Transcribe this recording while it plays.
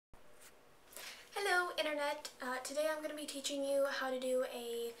Today I'm going to be teaching you how to do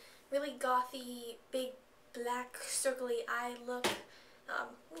a really gothy, big, black, circly eye look.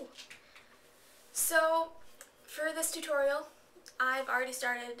 So, for this tutorial, I've already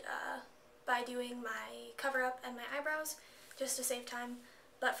started by doing my cover-up and my eyebrows, just to save time.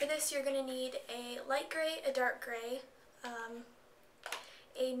 But for this, you're going to need a light gray, a dark gray,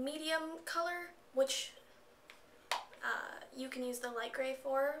 a medium color, which you can use the light gray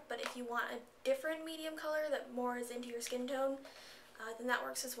for, but if you want a different medium color that more is into your skin tone, then that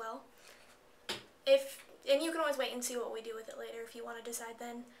works as well. And you can always wait and see what we do with it later if you want to decide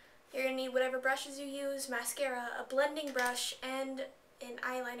then. You're going to need whatever brushes you use, mascara, a blending brush, and an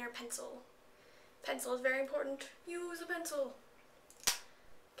eyeliner pencil. Pencil is very important. Use a pencil.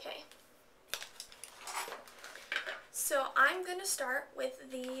 Okay. So I'm going to start with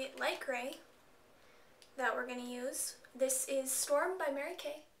the light gray that we're going to use. This is Storm by Mary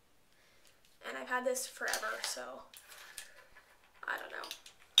Kay, and I've had this forever, so I don't know.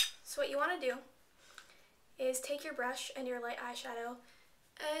 So what you want to do is take your brush and your light eyeshadow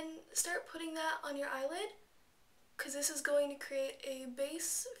and start putting that on your eyelid, because this is going to create a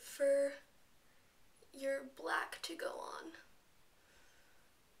base for your black to go on.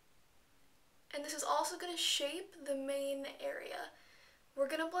 And this is also going to shape the main area. We're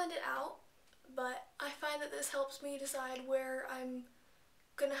going to blend it out, but I find that this helps me decide where I'm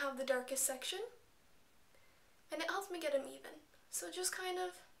going to have the darkest section, and it helps me get them even. So just kind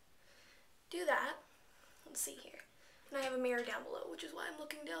of do that. Let's see here. And I have a mirror down below, which is why I'm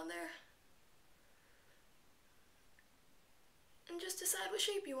looking down there. And just decide what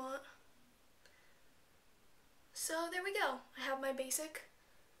shape you want. So there we go. I have my basic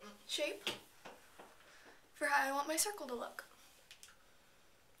shape for how I want my circle to look.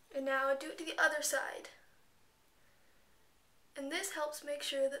 And now do it to the other side. And this helps make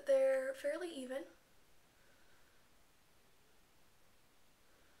sure that they're fairly even.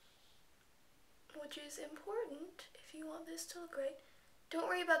 Which is important if you want this to look right. Don't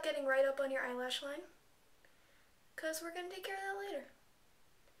worry about getting right up on your eyelash line, because we're going to take care of that later.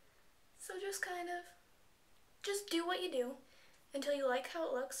 So just do what you do until you like how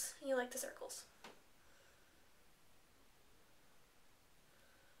it looks and you like the circles.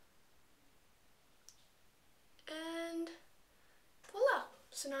 And voila!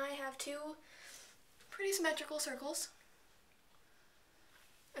 So now I have two pretty symmetrical circles.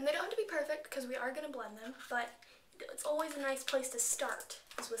 And they don't have to be perfect because we are going to blend them, but it's always a nice place to start,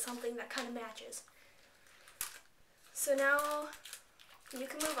 is with something that kind of matches. So now you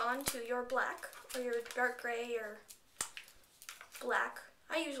can move on to your black, or your dark gray, or black.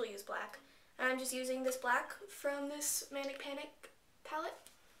 I usually use black. And I'm just using this black from this Manic Panic palette.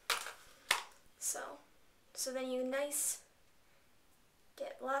 So then you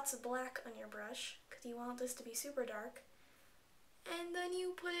get lots of black on your brush, because you want this to be super dark. And then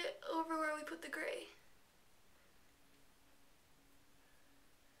you put it over where we put the gray.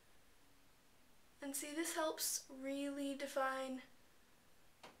 And see, this helps really define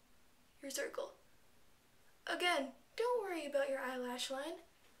your circle. Again, don't worry about your eyelash line,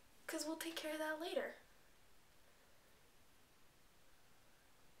 because we'll take care of that later.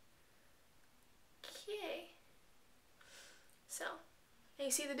 Okay. So, and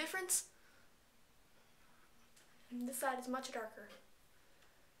you see the difference? And this side is much darker.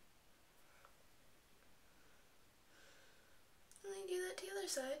 And then do that to the other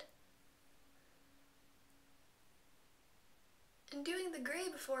side. And doing the gray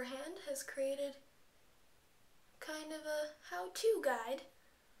beforehand has created kind of a how-to guide.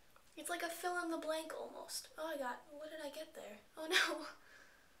 It's like a fill-in-the-blank almost. Oh, what did I get there? Oh no.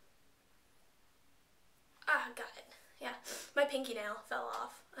 Ah, got it. Yeah, my pinky nail fell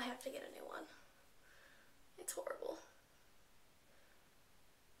off. I have to get a new one. It's horrible.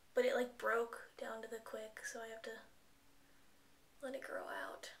 But it like broke down to the quick, so I have to let it grow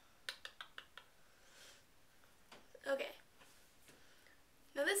out. Okay.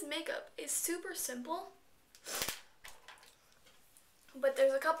 Now this makeup is super simple, but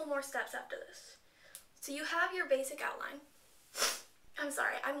there's a couple more steps after this. So you have your basic outline. I'm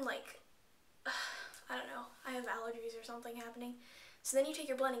sorry, I'm like, I don't know, I have allergies or something happening. So then you take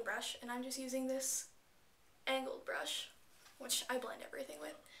your blending brush, and I'm just using this angled brush, which I blend everything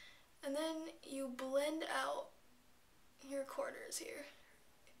with, and then you blend out your corners here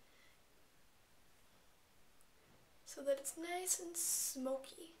so that it's nice and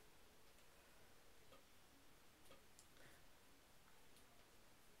smoky.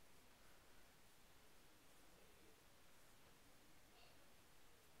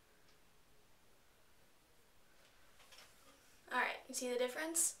 Alright, you see the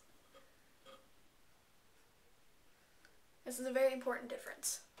difference? This is a very important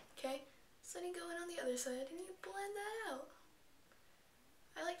difference. Okay? So then you go in on the other side and you blend that out.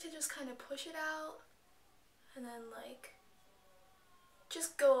 I like to just kind of push it out and then like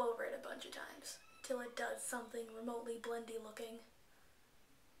just go over it a bunch of times until it does something remotely blendy looking.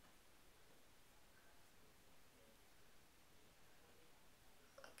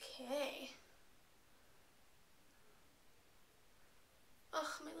 Okay. Ugh,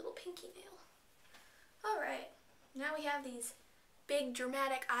 my little pinky nail. Alright, now we have these big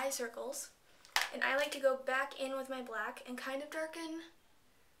dramatic eye circles, and I like to go back in with my black and kind of darken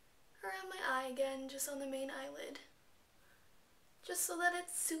around my eye again, just on the main eyelid, just so that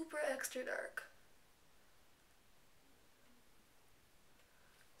it's super extra dark.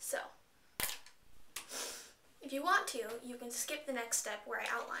 So, if you want to, you can skip the next step where I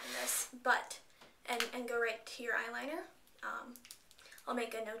outline this, and go right to your eyeliner. I'll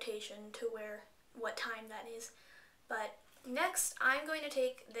make a notation to what time that is. But next, I'm going to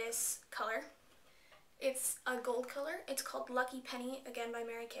take this color. It's a gold color. It's called Lucky Penny, again by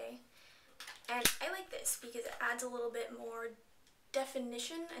Mary Kay. And I like this because it adds a little bit more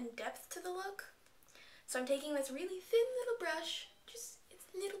definition and depth to the look. So I'm taking this really thin little brush, it's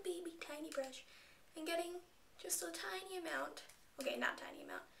a little baby tiny brush, and getting just a tiny amount, okay, not tiny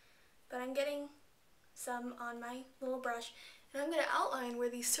amount, but I'm getting some on my little brush, and I'm going to outline where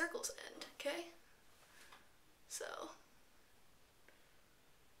these circles end, okay? So,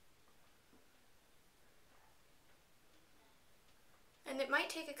 and it might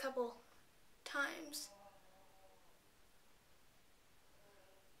take a couple times.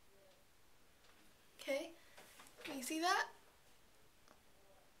 Okay, can you see that?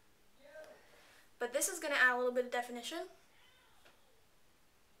 But this is going to add a little bit of definition.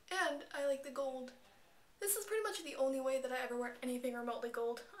 And I like the gold. This is pretty much the only way that I ever wear anything remotely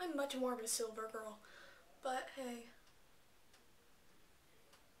gold. I'm much more of a silver girl. But hey,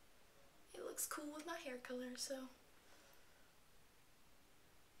 it looks cool with my hair color, so.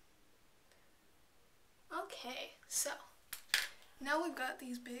 Okay, so now we've got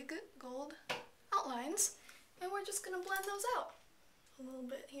these big gold outlines, and we're just gonna blend those out a little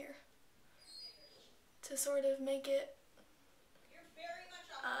bit here to sort of make it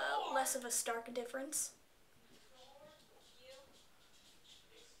less of a stark difference.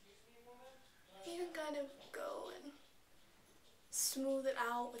 You can kind of go and smooth it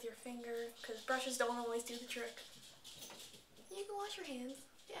out with your finger, because brushes don't always do the trick. You can wash your hands.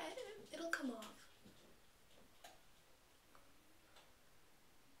 Yeah, it'll come off.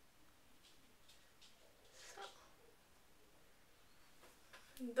 So,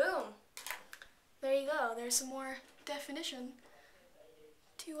 boom. There you go. There's some more definition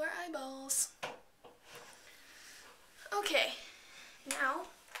to our eyeballs. Okay, now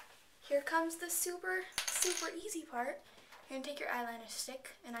here comes the super easy part. You're going to take your eyeliner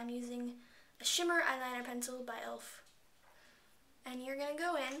stick, and I'm using a shimmer eyeliner pencil by e.l.f. And you're going to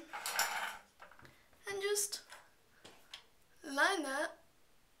go in and just line that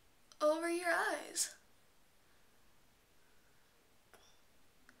over your eyes.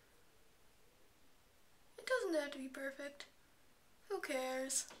 It doesn't have to be perfect. Who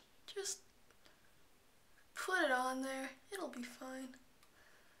cares? Just put it on there. It'll be fine.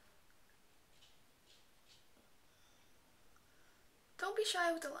 Don't be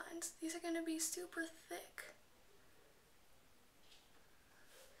shy with the lines. These are going to be super thick.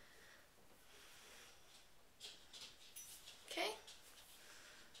 Okay?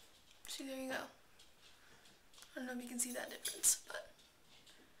 See, there you go. I don't know if you can see that difference, but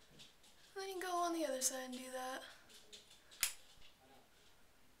then you go on the other side and do that.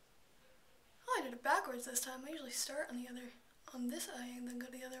 Oh, I did it backwards this time. I usually start on this eye and then go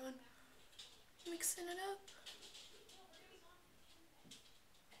to the other one. Mixing it up.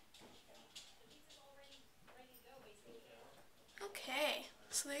 Okay,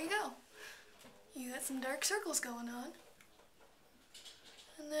 so there you go. You got some dark circles going on.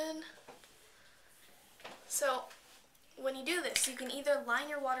 And then, so when you do this, you can either line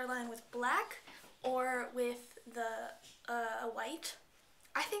your waterline with black or with a white.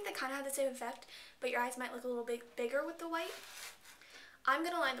 I think they kind of have the same effect, but your eyes might look a little bit bigger with the white. I'm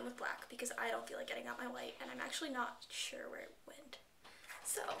going to line them with black because I don't feel like getting out my white, and I'm actually not sure where it went.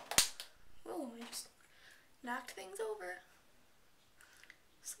 So, oh, I just knocked things over.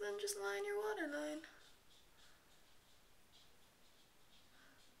 So then just line your waterline.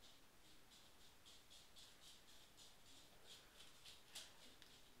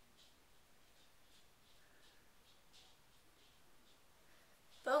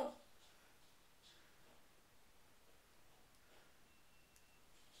 Boom.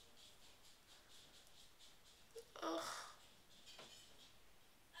 Ugh.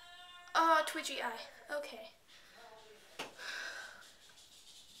 twitchy eye. Okay.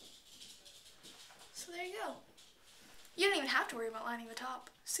 So there you go. You don't even have to worry about lining the top.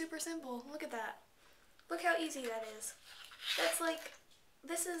 Super simple. Look at that. Look how easy that is. That's like,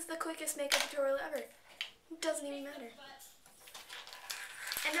 this is the quickest makeup tutorial ever. It doesn't even matter.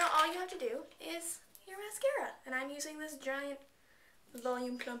 And now all you have to do is your mascara. And I'm using this giant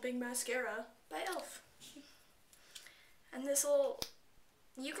volume plumping mascara by e.l.f. And this will,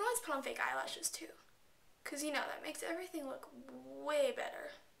 you can always put on fake eyelashes too. Because you know, that makes everything look way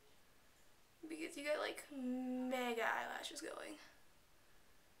better. Because you get like mega eyelashes going.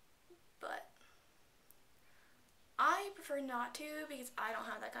 But I prefer not to because I don't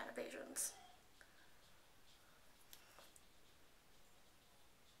have that kind of patience.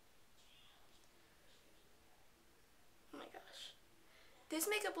 Oh my gosh. This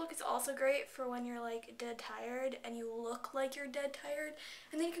makeup look is also great for when you're like dead tired and you look like you're dead tired.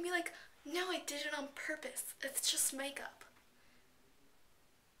 And then you can be like, no, I did it on purpose. It's just makeup.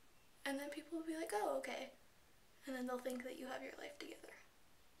 And then people will be like, oh, okay. And then they'll think that you have your life together.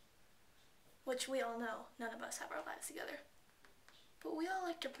 Which we all know, none of us have our lives together. But we all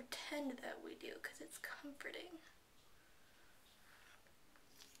like to pretend that we do because it's comforting.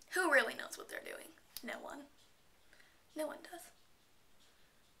 Who really knows what they're doing? No one. No one does.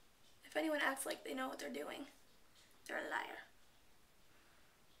 If anyone acts like they know what they're doing, they're a liar.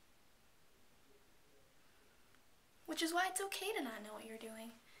 Which is why it's okay to not know what you're doing.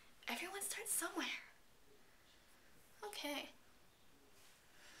 Everyone starts somewhere. Okay.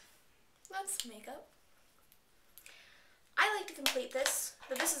 That's makeup. I like to complete this,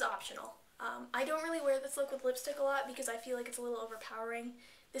 but this is optional. I don't really wear this look with lipstick a lot because I feel like it's a little overpowering.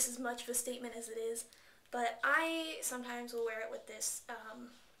 This is much of a statement as it is, but I sometimes will wear it with this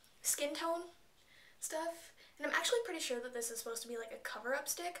skin tone stuff. And I'm actually pretty sure that this is supposed to be like a cover-up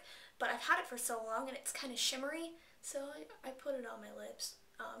stick, but I've had it for so long and it's kind of shimmery, so I put it on my lips.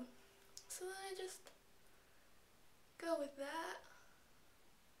 So then I just go with that.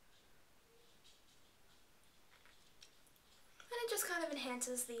 And it just kind of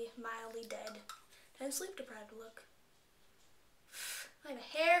enhances the mildly dead and sleep deprived look. I have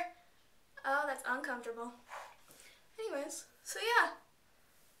a hair. Oh, that's uncomfortable. Anyways, so yeah.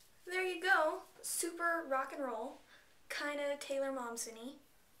 There you go. Super rock and roll. Kinda Taylor Momsen-y.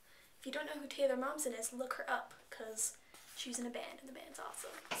 If you don't know who Taylor Momsen is, look her up, because she's in a band, and the band's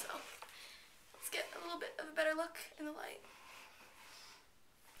awesome. So, let's get a little bit of a better look in the light.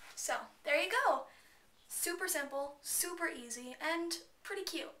 So, there you go. Super simple, super easy, and pretty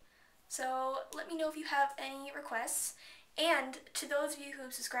cute. So, let me know if you have any requests. And to those of you who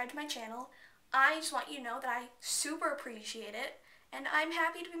have subscribed to my channel, I just want you to know that I super appreciate it, and I'm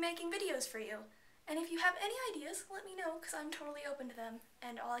happy to be making videos for you. And if you have any ideas, let me know, because I'm totally open to them,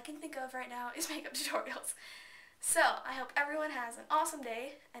 and all I can think of right now is makeup tutorials. So, I hope everyone has an awesome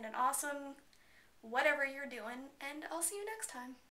day, and an awesome whatever you're doing, and I'll see you next time.